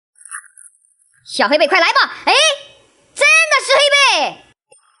小黑背，快来吧！哎，真的是黑背！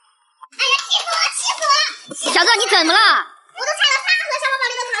哎呀，气死我，气死我！小子，你怎么了？我都拆了3盒小宝宝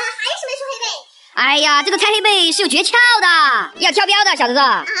里的糖了，还是没出黑背。哎呀，这个拆黑背是有诀窍的，要跳标的，小子。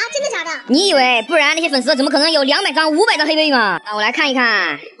啊，真的假的？你以为？不然那些粉丝怎么可能有200张、500张黑背嘛？让我来看一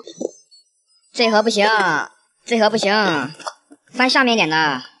看。这盒不行，这盒不行，翻上面一点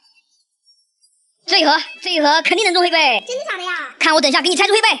的。这一盒肯定能中黑背。真的假的呀？看我等下给你拆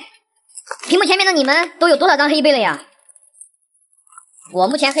出黑背。屏幕前面的你们都有多少张黑背了呀？我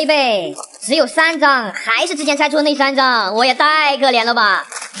目前黑背只有3张，还是之前拆出的那3张，我也太可怜了吧！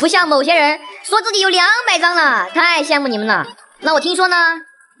不像某些人说自己有200张了，太羡慕你们了。那我听说呢，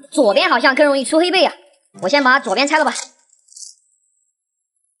左边好像更容易出黑背啊，我先把左边拆了吧。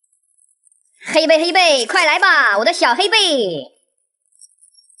黑背黑背，快来吧，我的小黑背！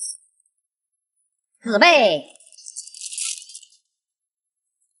紫背。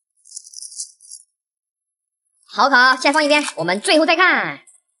好卡，先放一边，我们最后再看。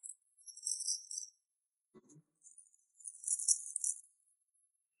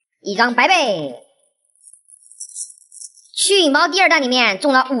一张白背，去羽毛第2弹里面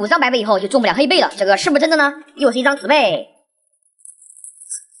中了5张白背以后就中不了黑背了，这个是不是真的呢？又是一张紫背。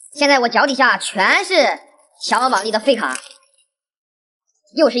现在我脚底下全是小宝宝里的废卡，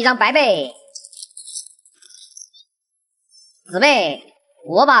又是一张白背。紫背，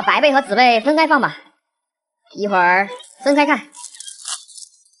我把白背和紫背分开放吧。一会儿分开看。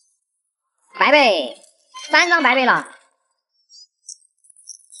白背，3张白背了，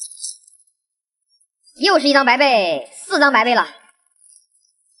又是一张白背，4张白背了。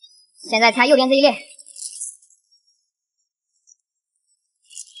现在拆右边这一列。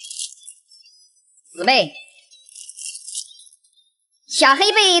紫背，小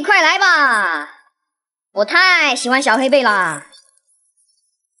黑背，快来吧！我太喜欢小黑背了。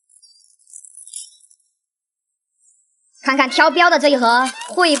看看挑标的这一盒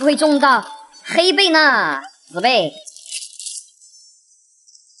会不会中到黑背呢？紫背，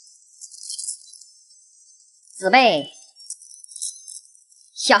紫背，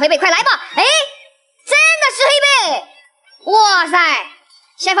小黑背，快来吧！哎，真的是黑背！哇塞，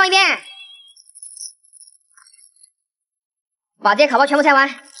先放一边，把这些卡包全部拆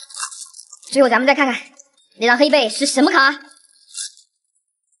完，最后咱们再看看那张黑背是什么卡。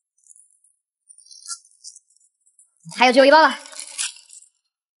还有最后一包了。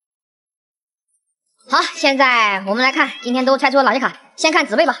好，现在我们来看今天都拆出了哪些卡。先看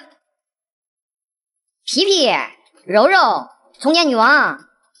紫背吧。皮皮、柔柔、童年女王、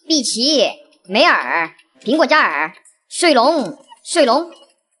碧琪、梅尔、苹果嘉尔、睡龙。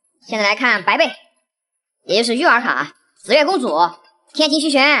现在来看白背，也就是育儿卡，紫月公主、天晴虚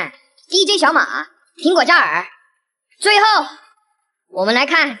玄、DJ 小马、苹果嘉尔。最后我们来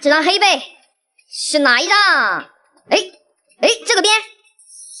看这张黑背是哪一张？哎，这个边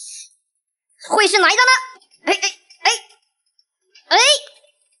会是哪一张呢？哎，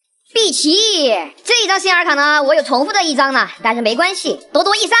碧琪这一张星儿卡呢，我有重复的一张呢，但是没关系，多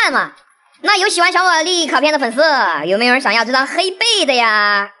多益善嘛。那有喜欢小玛丽卡片的粉丝，有没有人想要这张黑背的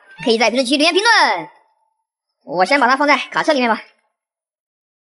呀？可以在评论区留言评论，我先把它放在卡册里面吧。